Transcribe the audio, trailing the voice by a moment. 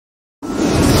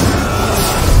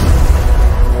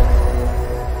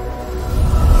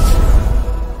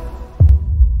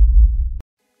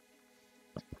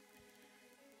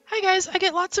guys, I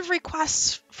get lots of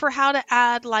requests for how to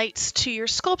add lights to your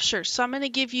sculpture. So I'm going to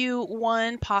give you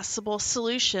one possible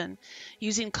solution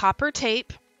using copper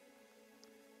tape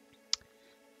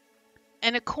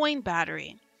and a coin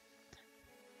battery.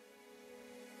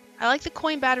 I like the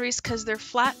coin batteries because they're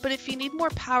flat, but if you need more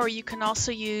power, you can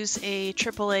also use a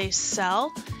AAA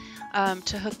cell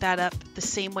to hook that up the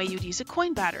same way you'd use a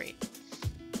coin battery.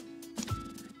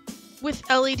 With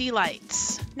LED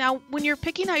lights. Now, when you're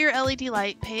picking out your LED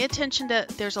light, pay attention to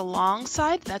there's a long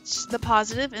side, that's the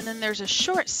positive, and then there's a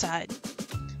short side,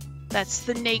 that's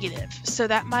the negative. So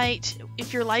that might,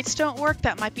 if your lights don't work,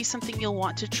 that might be something you'll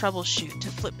want to troubleshoot to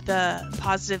flip the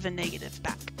positive and negative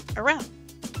back around.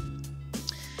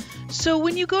 So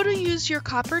when you go to use your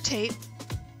copper tape,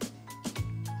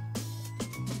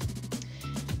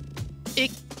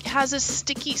 it has a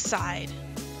sticky side.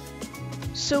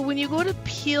 So when you go to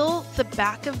peel the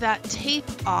back of that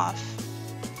tape off,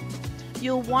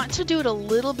 you'll want to do it a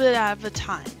little bit at a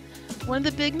time. One of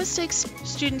the big mistakes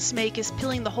students make is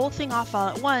peeling the whole thing off all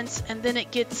at once, and then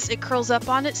it curls up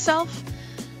on itself.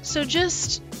 So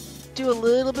just do a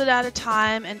little bit at a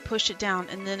time and push it down,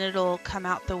 and then it'll come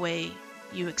out the way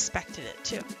you expected it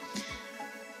to.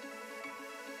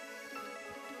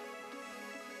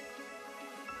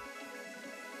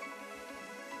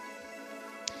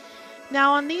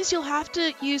 Now on these, you'll have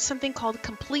to use something called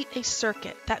complete a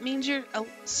circuit. That means your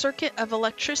circuit of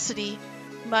electricity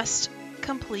must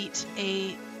complete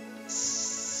a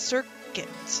circuit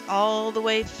all the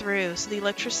way through. So the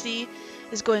electricity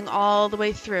is going all the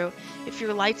way through. If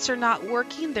your lights are not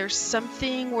working, there's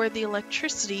something where the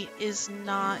electricity is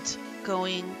not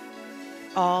going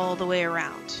all the way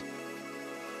around.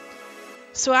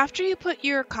 So after you put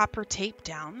your copper tape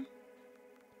down,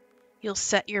 you'll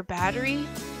set your battery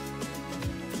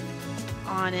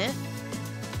on it,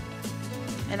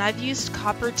 and I've used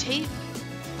copper tape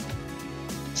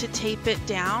to tape it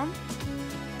down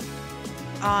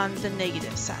on the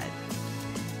negative side.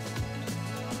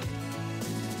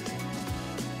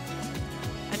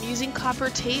 I'm using copper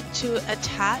tape to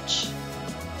attach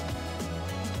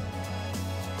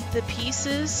the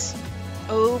pieces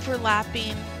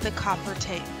overlapping the copper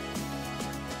tape.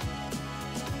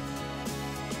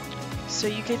 So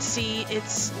you could see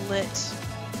it's lit.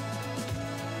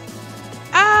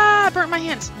 Ah, I burnt my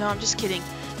hands. No, I'm just kidding.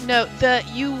 No,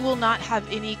 you will not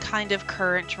have any kind of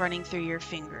current running through your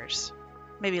fingers.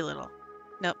 Maybe a little.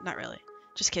 Nope, not really.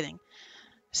 Just kidding.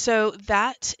 So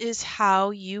that is how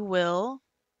you will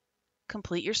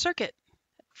complete your circuit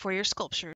for your sculpture.